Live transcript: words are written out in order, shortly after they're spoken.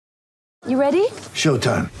You ready?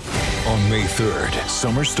 Showtime. On May 3rd,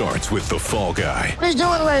 summer starts with The Fall Guy. Let's do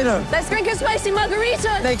it later. Let's drink a spicy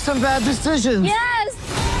margarita. Make some bad decisions. Yes!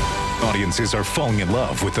 Audiences are falling in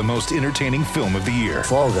love with the most entertaining film of the year.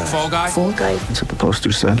 Fall Guy. Fall Guy? Fall guy. That's what the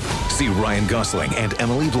poster said. See Ryan Gosling and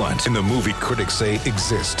Emily Blunt in the movie critics say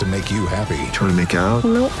exists to make you happy. Trying to make it out?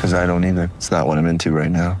 Nope. Because I don't either. It's not what I'm into right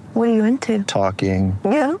now. What are you into? Talking.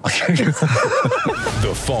 Yeah.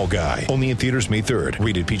 The Fall Guy. Only in theaters May 3rd.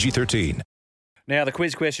 Rated PG-13. Now, the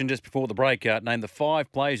quiz question just before the break. Name the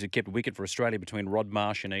 5 players who kept a wicket for Australia between Rod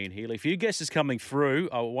Marsh and Ian Healy. A few guesses coming through.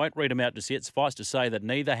 I won't read them out just yet. Suffice to say that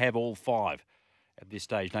neither have all 5 at this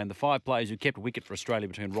stage. Name the 5 players who kept a wicket for Australia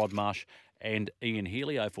between Rod Marsh and Ian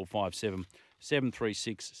Healy. 0457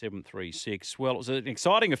 736 736. Well, it was an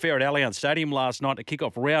exciting affair at Allianz Stadium last night to kick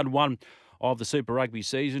off round 1 of the Super Rugby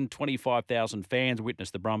season. 25,000 fans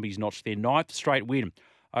witnessed the Brumbies notch their 9th straight win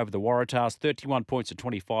over the Waratahs, 31 points to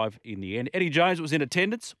 25 in the end. Eddie Jones was in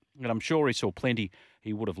attendance, and I'm sure he saw plenty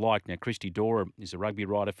he would have liked. Now, Christy Dora is a rugby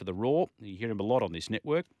writer for The Raw. You hear him a lot on this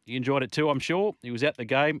network. He enjoyed it too, I'm sure. He was at the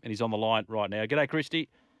game, and he's on the line right now. G'day, Christy.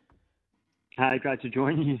 Hey, great to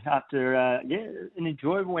join you after, an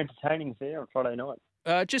enjoyable, entertaining affair on Friday night.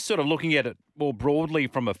 Just sort of looking at it more broadly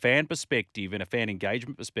from a fan perspective and a fan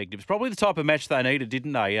engagement perspective, it's probably the type of match they needed,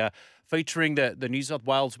 didn't they? Featuring the New South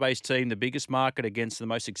Wales-based team, the biggest market against the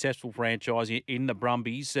most successful franchise in the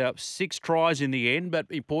Brumbies. 6 tries in the end, but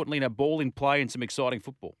importantly, a ball in play and some exciting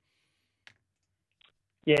football.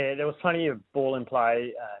 Yeah, there was plenty of ball in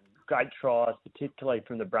play, great tries, particularly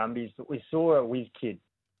from the Brumbies, but we saw a whiz kid.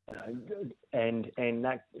 And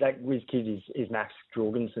that whiz kid is Max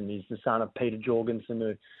Jorgensen. He's the son of Peter Jorgensen,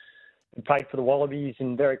 who played for the Wallabies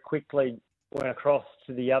and very quickly went across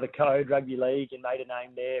to the other code, rugby league, and made a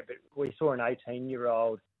name there. But we saw an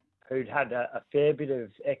 18-year-old who'd had a fair bit of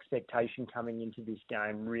expectation coming into this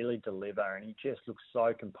game really deliver, and he just looks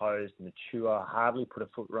so composed and mature, hardly put a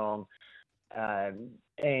foot wrong.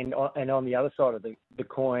 And on the other side of the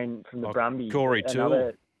coin from the Brumbies, Corey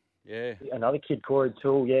Toole. Another kid, Corey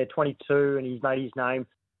Toole, 22, and he's made his name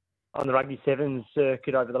on the Rugby Sevens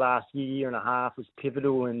circuit over the last year and a half, was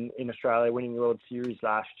pivotal in Australia, winning the World Series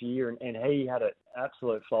last year, and he had an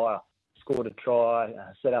absolute flyer, scored a try,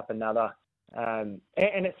 set up another. And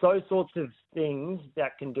it's those sorts of things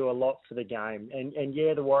that can do a lot for the game. And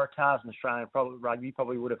the Waratahs and Australian rugby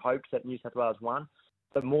probably would have hoped that New South Wales won,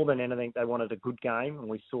 but more than anything, they wanted a good game, and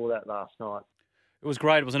we saw that last night. It was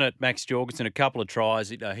great, wasn't it? Max Jorgensen, a couple of tries.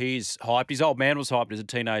 He's hyped. His old man was hyped as a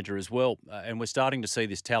teenager as well. And we're starting to see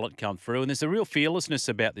this talent come through. And there's a real fearlessness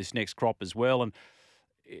about this next crop as well. And,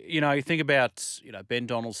 you think about, Ben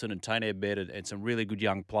Donaldson and Tane Abed and some really good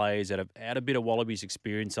young players that have had a bit of Wallabies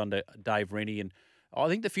experience under Dave Rennie. And I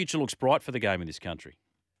think the future looks bright for the game in this country.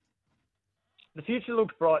 The future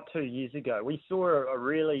looked bright 2 years ago. We saw a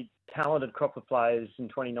really talented crop of players in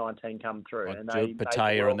 2019 come through. Like and they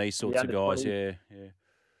Patea and these sorts of guys, yeah.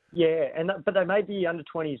 Yeah, but they made the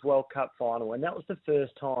under-20s World Cup final, and that was the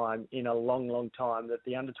first time in a long, long time that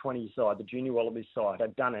the under-20 side, the junior Wallabies side,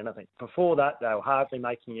 had done anything. Before that, they were hardly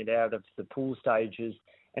making it out of the pool stages.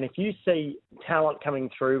 And if you see talent coming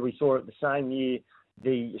through, we saw it the same year,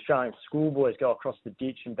 the Australian schoolboys go across the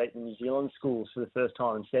ditch and beat the New Zealand schools for the first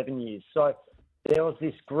time in 7 years. So there was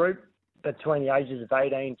this group between the ages of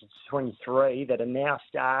 18 to 23 that are now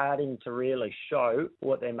starting to really show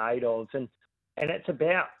what they're made of. And it's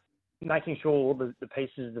about making sure all the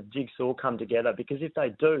pieces of the jigsaw come together, because if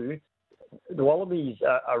they do, the Wallabies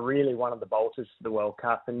are really one of the bolters for the World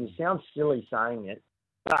Cup. And it sounds silly saying it,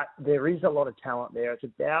 but there is a lot of talent there. It's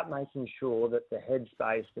about making sure that the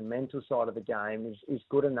headspace, the mental side of the game is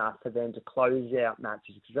good enough for them to close out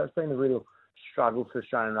matches, because that's been a real struggle for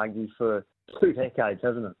Australian rugby for 2 decades,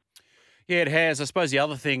 hasn't it? Yeah, it has. I suppose the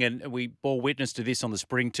other thing, and we bore witness to this on the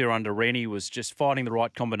spring tour under Rennie, was just finding the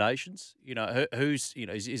right combinations. Who's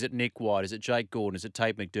is it Nick White? Is it Jake Gordon? Is it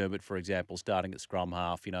Tate McDermott, for example, starting at scrum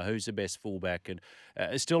half? Who's the best fullback? And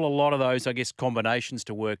there's still a lot of those, I guess, combinations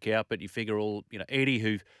to work out. But you figure Eddie,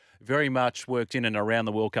 who very much worked in and around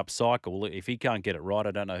the World Cup cycle, if he can't get it right,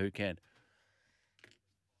 I don't know who can.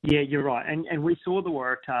 Yeah, you're right. And we saw the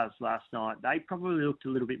Waratahs last night. They probably looked a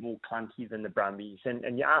little bit more clunky than the Brumbies.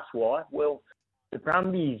 And you ask why? Well, the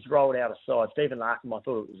Brumbies rolled out a side. Stephen Larkham, I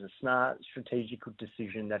thought it was a smart strategical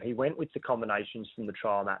decision that he went with the combinations from the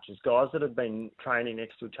trial matches. Guys that have been training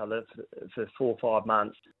next to each other for 4 or 5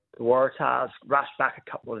 months. The Waratahs rushed back a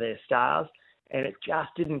couple of their stars, and it just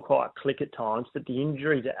didn't quite click at times. But the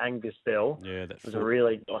injury to Angus Bell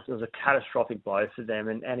was a catastrophic blow for them.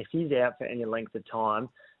 And if he's out for any length of time,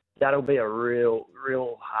 that'll be a real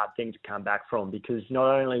hard thing to come back from, because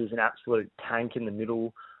not only is an absolute tank in the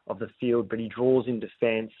middle of the field, but he draws in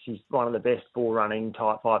defence. He's one of the best ball-running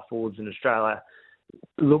type 5 forwards in Australia.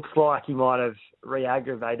 Looks like he might have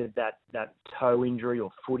re-aggravated that toe injury or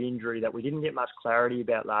foot injury that we didn't get much clarity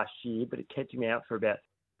about last year, but it kept him out for about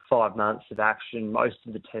 5 months of action, most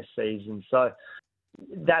of the test season. So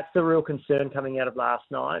that's the real concern coming out of last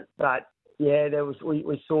night. But yeah,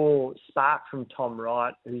 we saw spark from Tom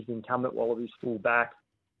Wright, who's the incumbent Wallabies fullback.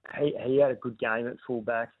 He had a good game at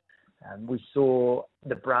fullback. We saw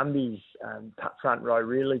the Brumbies front row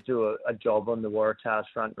really do a job on the Waratahs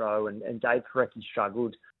front row, and Dave Parecki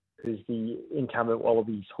struggled, who's the incumbent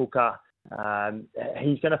Wallabies hooker.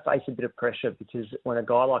 He's going to face a bit of pressure because when a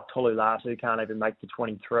guy like Tolu Latu can't even make the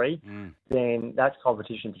 23, then that's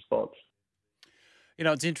competition for spots. You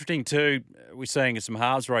know, it's interesting too, we're seeing some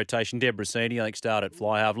halves rotation. Deb Rossini, I think, started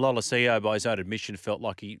fly half. Lolosio, by his own admission, felt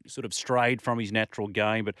like he sort of strayed from his natural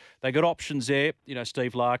game, but they got options there. You know,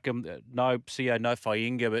 Steve Larkham, no Sio, no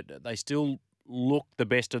Fainga, but they still look the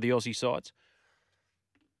best of the Aussie sides.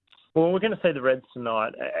 Well, we're going to see the Reds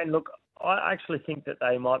tonight. And look, I actually think that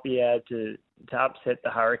they might be able to upset the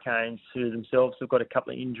Hurricanes, who themselves have got a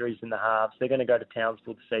couple of injuries in the halves. They're going to go to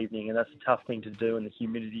Townsville this evening, and that's a tough thing to do in the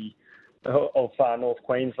humidity of far North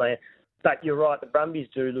Queensland. But you're right, the Brumbies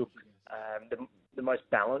do look the most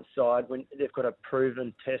balanced side when they've got a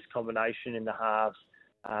proven test combination in the halves.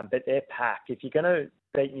 But they're packed. If you're going to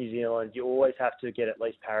beat New Zealand, you always have to get at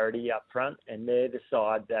least parity up front, and they're the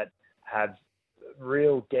side that have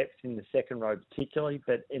real depth in the second row particularly.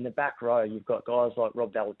 But in the back row, you've got guys like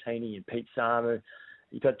Rob Dallatini and Pete Samu.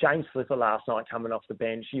 You've got James Flipper last night coming off the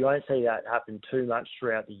bench. You won't see that happen too much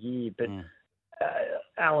throughout the year, but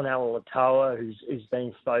Alan Alaalatoa, who's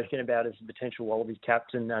been spoken about as a potential Wallabies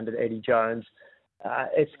captain under Eddie Jones.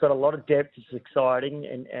 It's got a lot of depth. It's exciting.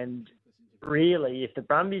 And really, if the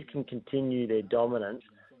Brumbies can continue their dominance,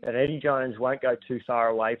 and Eddie Jones won't go too far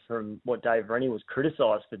away from what Dave Rennie was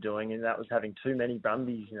criticised for doing, and that was having too many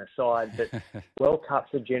Brumbies in a side. But World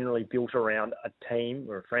Cups are generally built around a team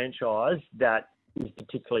or a franchise that is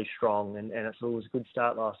particularly strong, and it was a good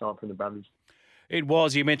start last night from the Brumbies. It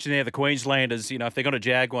was. You mentioned there the Queenslanders. You know, if they're going to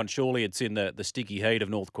jag one, surely it's in the sticky heat of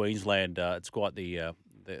North Queensland. It's quite the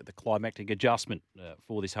climactic adjustment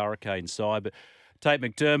for this Hurricane side. But Tate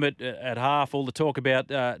McDermott at half, all the talk about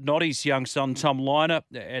Noddy's young son, Tom Liner,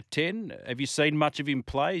 at 10. Have you seen much of him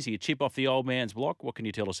play? Is he a chip off the old man's block? What can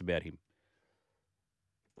you tell us about him?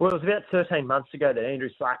 Well, it was about 13 months ago that Andrew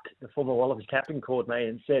Slack, the former Wallabies captain, called me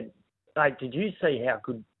and said, "Hey, did you see how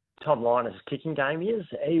good Tom Liner's kicking game is?"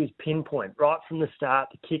 He was pinpoint right from the start.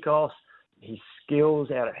 The kickoffs, his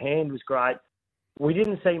skills out of hand was great. We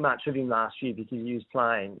didn't see much of him last year because he was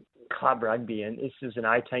playing club rugby, and this was an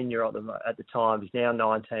 18-year-old at the time. He's now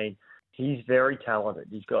 19. He's very talented.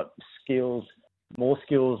 He's got skills, more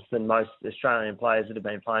skills than most Australian players that have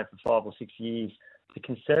been playing for 5 or 6 years. The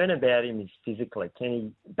concern about him is physically. Can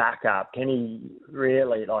he back up? Can he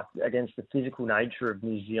really, against the physical nature of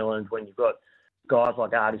New Zealand, when you've got guys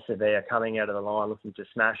like Artie Sevilla coming out of the line looking to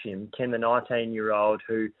smash him, can the 19-year-old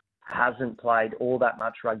who hasn't played all that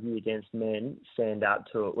much rugby against men stand up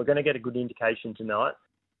to it? We're going to get a good indication tonight.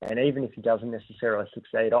 And even if he doesn't necessarily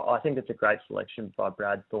succeed, I think it's a great selection by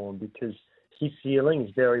Brad Thorne because his ceiling is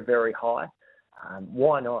very, very high.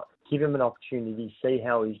 Why not? Give him an opportunity, see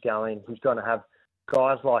how he's going. He's going to have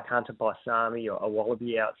guys like Hunter Paisami, a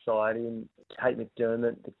Wallaby outside him, Tate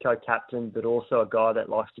McDermott, the co-captain, but also a guy that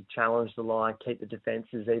likes to challenge the line, keep the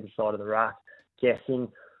defences either side of the ruck, guessing.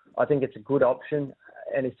 I think it's a good option.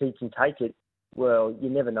 And if he can take it, well, you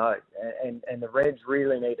never know. And the Reds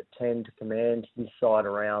really need a 10 to command this side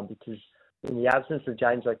around because in the absence of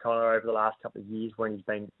James O'Connor over the last couple of years when he's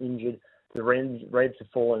been injured, the Reds have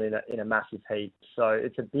fallen in a massive heat. So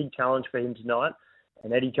it's a big challenge for him tonight.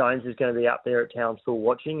 And Eddie Jones is going to be up there at Townsville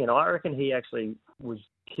watching. And I reckon he actually was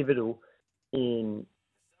pivotal in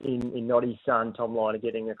Noddy's son, Tom Liner,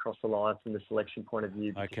 getting across the line from the selection point of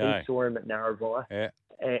view. Okay. He saw him at Narrabri. Yeah.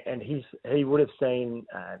 And he would have seen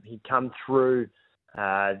he'd come through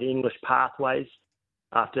the English pathways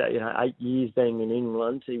after 8 years being in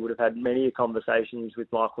England. He would have had many conversations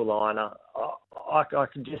with Michael Liner. I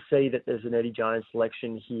can just see that there's an Eddie Jones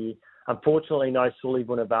selection here. Unfortunately, no Sully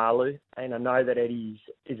Vunivalu, and I know that Eddie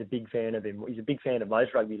is a big fan of him. He's a big fan of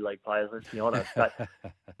most rugby league players, let's be honest. But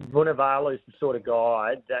Vunivalu is the sort of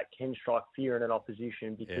guy that can strike fear in an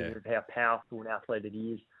opposition because of how powerful an athlete it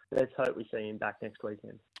is. Let's hope we see him back next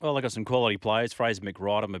weekend. Well, they've got some quality players. Fraser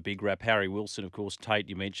McWright, I'm a big rap. Harry Wilson, of course. Tate,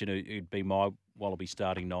 you mentioned, who'd be one Wallaby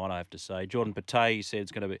starting 9, I have to say. Jordan Pate, he said,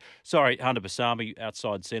 is going to be... Sorry, Hunter Basami,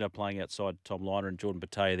 outside centre, playing outside Tom Liner, and Jordan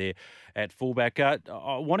Pate there at fullback. I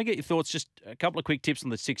want to get your thoughts, just a couple of quick tips on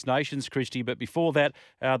the Six Nations, Christy, but before that,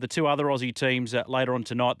 the two other Aussie teams later on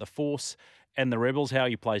tonight, the Force and the Rebels. How are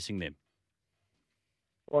you placing them?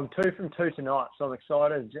 Well, I'm 2 from 2 tonight, so I'm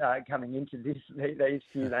excited coming into these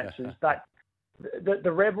few matches. But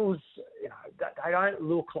the Rebels, they don't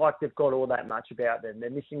look like they've got all that much about them. They're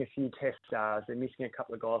missing a few test stars. They're missing a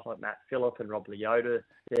couple of guys like Matt Phillip and Rob Leota.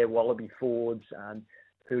 They're Wallaby forwards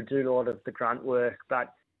who do a lot of the grunt work.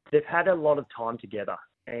 But they've had a lot of time together,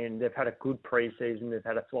 and they've had a good pre-season. They've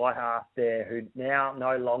had a fly half there who now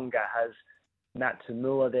no longer has Matt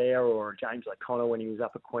Tamula there or James O'Connor when he was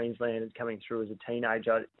up at Queensland and coming through as a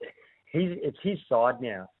teenager. It's his side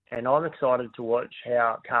now. And I'm excited to watch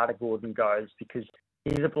how Carter Gordon goes because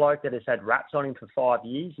he's a bloke that has had raps on him for 5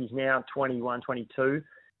 years. He's now 21, 22.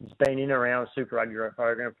 He's been in and around the Super Rugby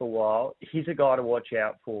program for a while. He's a guy to watch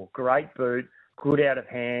out for. Great boot, good out of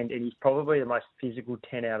hand, and he's probably the most physical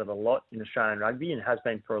 10 out of the lot in Australian rugby and has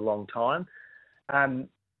been for a long time.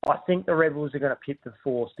 I think the Rebels are going to pip the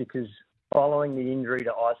Force because following the injury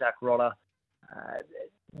to Isaac Rodder,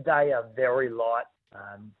 they are very light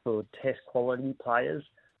for test quality players.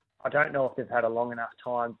 I don't know if they've had a long enough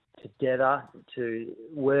time together to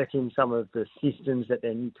work in some of the systems that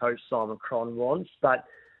their new coach Simon Cron wants, but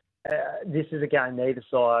this is a game neither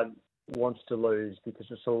side wants to lose because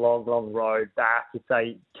it's a long, long road back if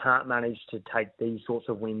they can't manage to take these sorts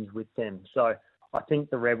of wins with them. So I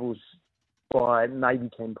think the Rebels by maybe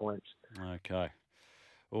 10 points. Okay.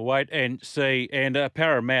 We'll wait and see. And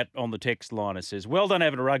Paramat on the text liner says, well done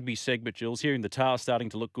having a rugby segment, Jules. Hearing the Tars starting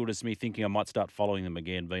to look good as me thinking I might start following them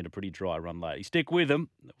again, being a pretty dry run lately. Stick with them.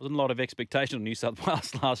 There wasn't a lot of expectation on New South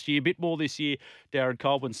Wales last year. A bit more this year. Darren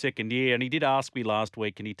Colburn's second year. And he did ask me last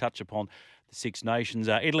week, can he touch upon the Six Nations?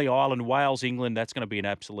 Italy, Ireland, Wales, England. That's going to be an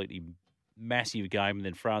absolutely massive game. And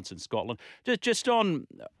then France and Scotland. Just on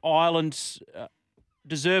Ireland's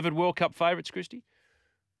deserved World Cup favourites, Christy?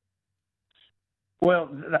 Well,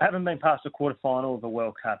 they haven't been past the quarterfinal of the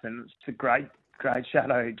World Cup, and it's a great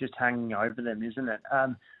shadow just hanging over them, isn't it?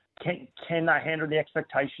 Can they handle the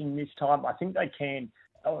expectation this time? I think they can.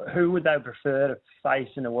 Who would they prefer to face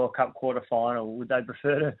in a World Cup quarterfinal? Would they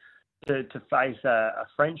prefer to face a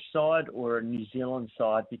French side or a New Zealand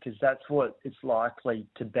side? Because that's what it's likely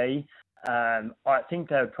to be. I think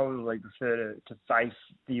they would probably prefer to face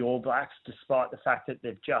the All Blacks, despite the fact that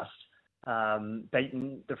they've just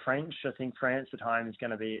beaten the French. I think France at home is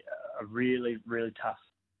going to be a really, really tough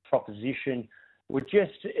proposition.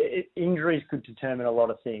 Injuries could determine a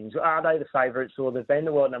lot of things. Are they the favourites, or they've been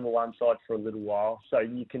the world number one side for a little while? So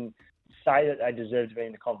you can say that they deserve to be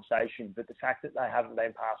in the conversation, but the fact that they haven't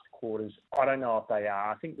been past the quarters, I don't know if they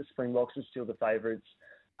are. I think the Springboks are still the favourites,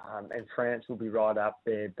 and France will be right up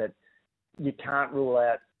there, but you can't rule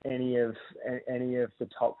out any of the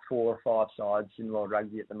top 4 or 5 sides in world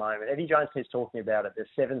rugby at the moment. Eddie Jones keeps talking about it. There's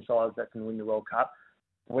 7 sides that can win the World Cup.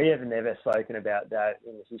 We have never spoken about that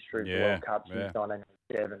in the history of the World Cup since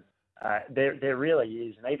 1997. There really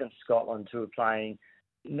is, and even Scotland, who are playing,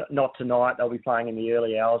 not tonight, they'll be playing in the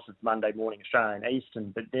early hours of Monday morning Australian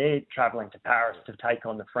Eastern, but they're travelling to Paris to take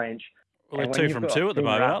on the French. Well, they're 2 from 2 at the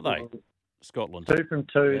moment, aren't they? Scotland. 2 from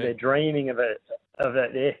 2. Yeah. They're dreaming of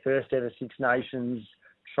their first ever Six Nations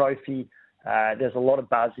trophy. There's a lot of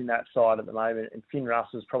buzz in that side at the moment, and Finn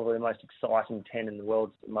Russell is probably the most exciting 10 in the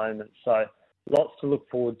world at the moment. So lots to look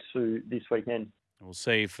forward to this weekend. We'll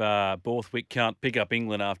see if Borthwick can't pick up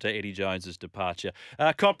England after Eddie Jones's departure.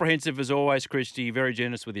 Comprehensive as always, Christy. Very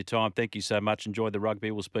generous with your time. Thank you so much. Enjoy the rugby.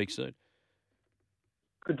 We'll speak soon.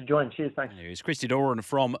 Good to join. Cheers. Thanks. Here's Christy Doran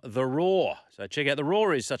from The Raw. So check out The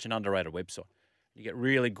Raw. Is such an underrated website. You get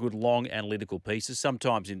really good, long, analytical pieces.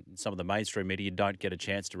 Sometimes in some of the mainstream media, you don't get a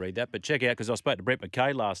chance to read that. But check out, because I spoke to Brett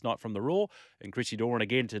McKay last night from The Raw and Christy Doran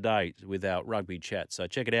again today with our rugby chat. So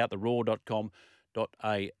check it out, theraw.com.au.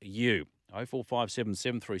 0457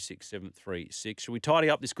 736 736. Should we tidy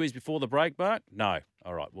up this quiz before the break, Mark? No.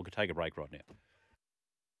 All right, we'll take a break right now.